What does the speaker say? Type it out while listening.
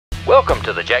Welcome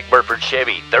to the Jack Burford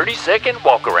Chevy 30-second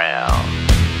walk around.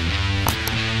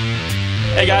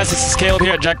 Hey guys, this is Caleb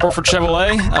here at Jack Burford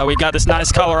Chevrolet. We got this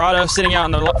nice Colorado sitting out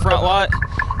in the front lot.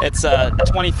 It's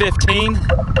 2015.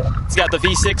 It's got the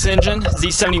V6 engine,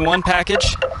 Z71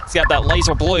 package. It's got that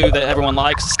laser blue that everyone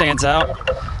likes, stands out.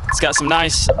 It's got some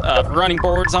nice running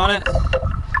boards on it.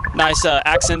 Nice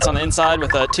accents on the inside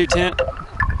with a 2-tint.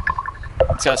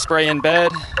 It's got a spray-in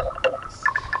bed.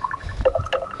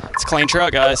 It's a clean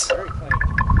truck, guys.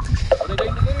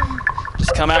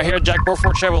 Just come out here at Jack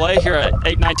Burford Chevrolet here at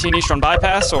 819 Eastern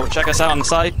Bypass, or check us out on the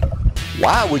site.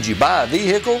 Why would you buy a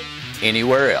vehicle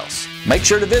anywhere else? Make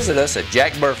sure to visit us at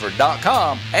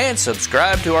jackburford.com and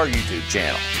subscribe to our YouTube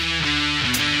channel.